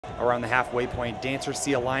Around the halfway point, dancers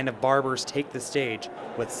see a line of barbers take the stage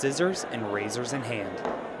with scissors and razors in hand.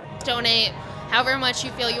 Donate however much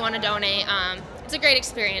you feel you want to donate. It's a great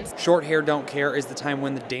experience. Short Hair Don't Care is the time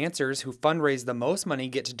when the dancers who fundraise the most money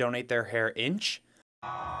get to donate their hair inch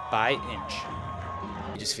by inch.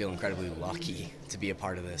 I just feel incredibly lucky to be a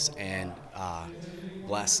part of this and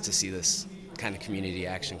blessed to see this kind of community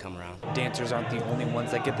action come around. Dancers aren't the only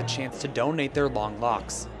ones that get the chance to donate their long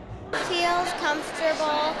locks. Feels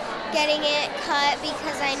comfortable getting it cut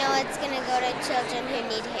because I know it's going to go to children who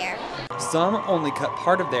need hair. Some only cut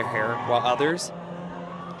part of their hair, while others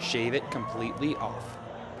shave it completely off.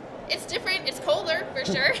 It's different, it's colder for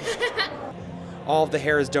sure. All of the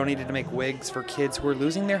hair is donated to make wigs for kids who are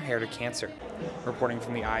losing their hair to cancer. Reporting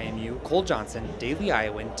from the IMU, Cole Johnson, Daily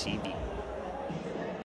Iowan TV.